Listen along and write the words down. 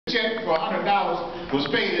check for $100 was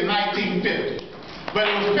paid in 1950. But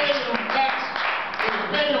it was paid on the backs. It was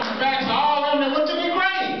paid on the backs of all of them that went to their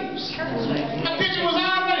graves. That picture was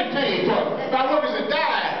already paid for by workers that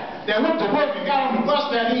died, that went to work and got on the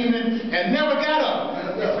bus that evening and never got up.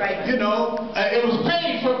 That's right. You know, it was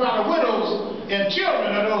paid for by the widows and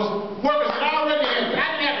children of those workers that already had. I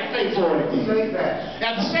didn't have to pay for it again.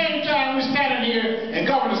 At the same time, we're standing here and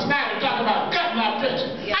Governor Snyder talking about cutting our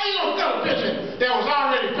pension. How you gonna cut a pension that was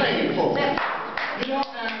already paid for? You know,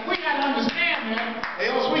 we got to understand that,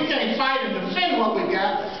 or else we can't fight and defend what we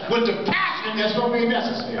got with the passion that's going to be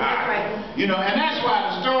necessary. Right. You know, and that's why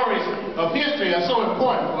the stories of history are so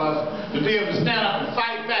important for us to be able to stand up and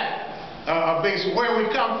fight back based where we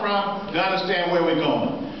come from to understand where we're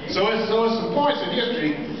going. So it's some points in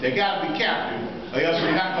history that got to be captured, or else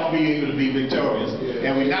we're not going to be able to be victorious,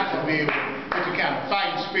 and we're not going to be able to put the kind of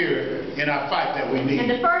fighting spirit in our fight that we need.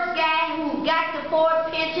 And the first guy who got the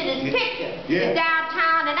Ford pension is picture in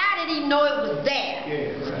downtown, and I didn't even know it was there.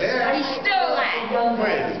 But he's still alive.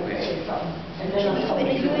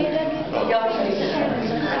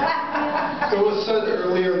 It was said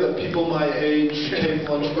earlier that people my age take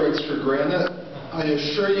lunch breaks for granted. I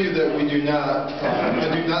assure you that we do not.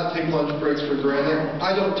 I do not take lunch breaks for granted.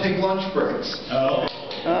 I don't take lunch breaks.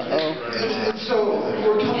 And so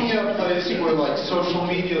we're coming at a place where like social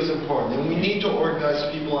media is important, and we need to organize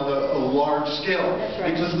people on a large scale,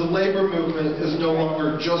 because the labor movement is no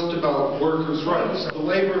longer just about workers' rights. The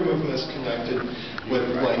labor movement is connected with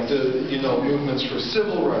like the movements for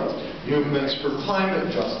civil rights, movements for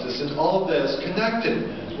climate justice, and all of that is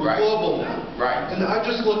connected. We're global now. And I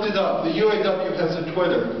just looked it up. The UAW has a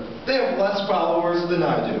Twitter. They have less followers than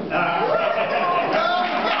I do.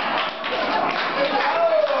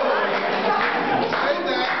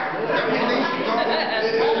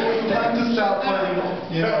 Time to stop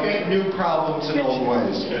finding, new problems in old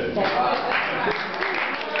ways. We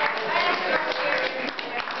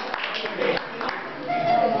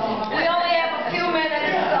only have a few minutes,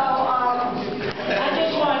 so I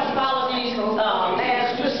just want to follow these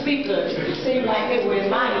last two speakers. It seemed like they were in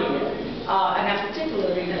my ear, and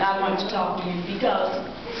particularly that I want to talk to you because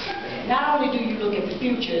not only do you look at the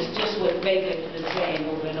future, it's just what Baker is saying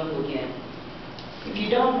over and over again. If you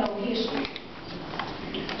don't know history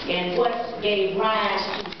and what gave rise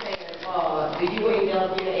to the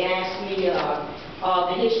UAW, they asked me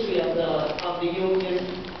the history of the union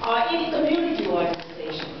or any community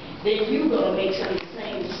organization, then you're going to make some of the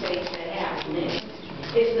same mistakes that happened then.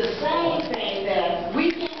 It's the same thing that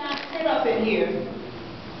we cannot sit up in here.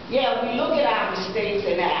 Yeah, we look at our mistakes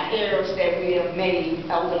and our errors that we have made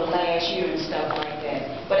over the last year and stuff like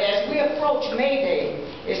that. But as we approach May Day,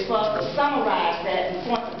 it's for us to summarize that and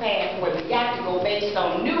point the path where we got to go based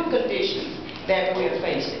on new conditions that we're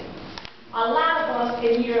facing. A lot of us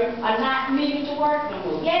in here are not meaning to work no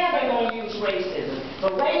more. Yeah, they're going to use racism,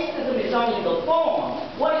 but racism is only the form.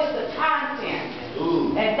 What is the content?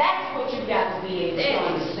 And that's what you got to be able to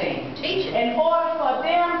understand. In order for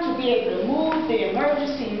them to be able to move the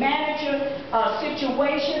emergency manager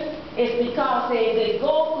situation, it's because they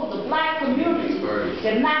go through the black community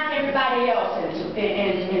to knock everybody else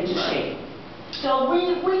into shape. So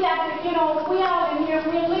we got to, we all in here,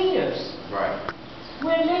 we're leaders.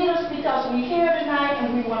 We're leaders because we're here tonight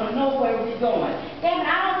and we want to know where we're going. Damn it,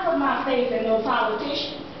 I don't put my faith in no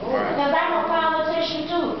politician. Because I'm a politician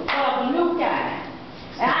too, of a new kind.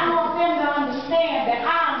 And I want them to understand that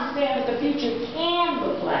I understand what the future can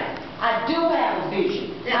look like. I do have a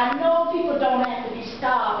vision. I know people don't have to be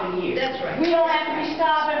starving here. That's right. We don't have to be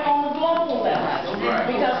starving on the global level.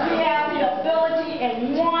 Because we have the ability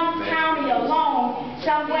in one county alone,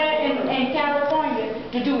 somewhere in California,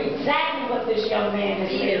 to do exactly what this young man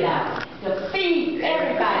has laid out. To feed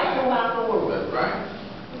everybody throughout the world.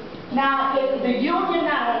 Now, the union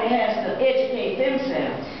not only has to educate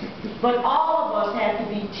themselves, but all of us have to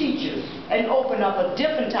be teachers and open up a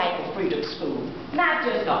different type of freedom school. Not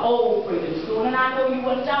just the old freedom school, and I know you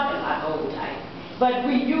weren't talking about the old type. But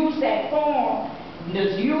we use that form,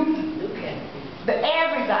 the youth,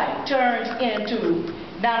 everybody turns into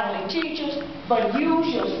not only teachers, but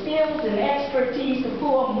use your skills and expertise to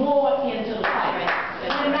pour more into the fight.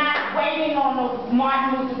 We're not waiting on no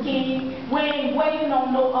Martin Luther King. We ain't waiting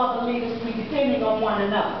on no other leaders. We're depending on one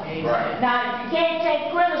another. Now, if you can't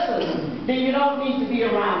take criticism, then you don't need to be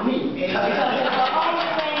around me. Because it's the only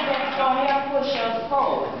thing that's going to help push us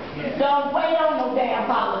forward. Don't wait on no damn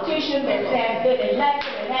politician that's been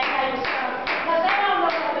elected and that type of stuff. Because they don't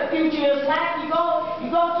know what the future is like. You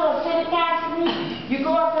go to a city council meeting, you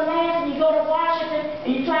go up to Lansing, you go to Washington, and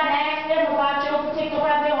you try to ask them about your particular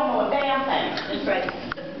right, they don't know a damn thing. That's right.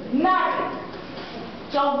 Nothing.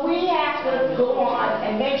 So we have to go on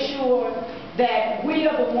and make sure that we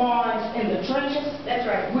are the ones in the trenches. That's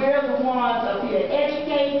right. We're the ones up here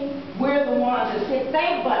educating. We're the ones that sit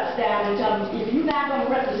their butts down and tell them, if you're not going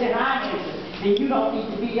to represent our interests, then you don't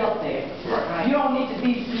need to be up there. Right. You don't need to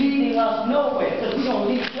be leading us nowhere, because we're going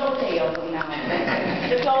to lead your tail from now on.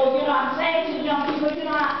 So, you know, I'm saying to the young people, you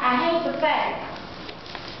know, I hate the fact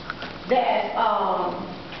that,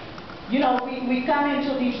 you know, we come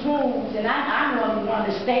into these rooms, and I'm one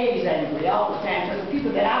that stays anyway all the time, because the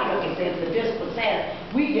people that I represent, the discipline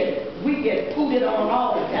staff, we get hooted on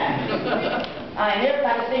all the time. And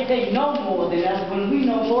everybody thinks they know more than us when we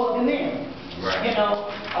know more than them. Right. You know,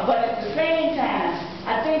 but at the same time,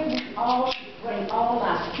 I think we all should bring all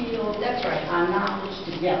our skills, That's right. our knowledge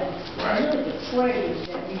together. Right. Look at the trades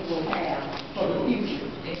that we will have for the future.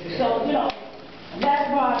 So, you know, let's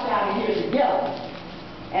march out of here together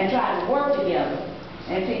and try to work together.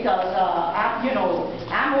 And because, you know,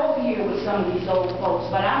 I'm over here with some of these old folks,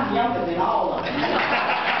 but I'm younger than all of them.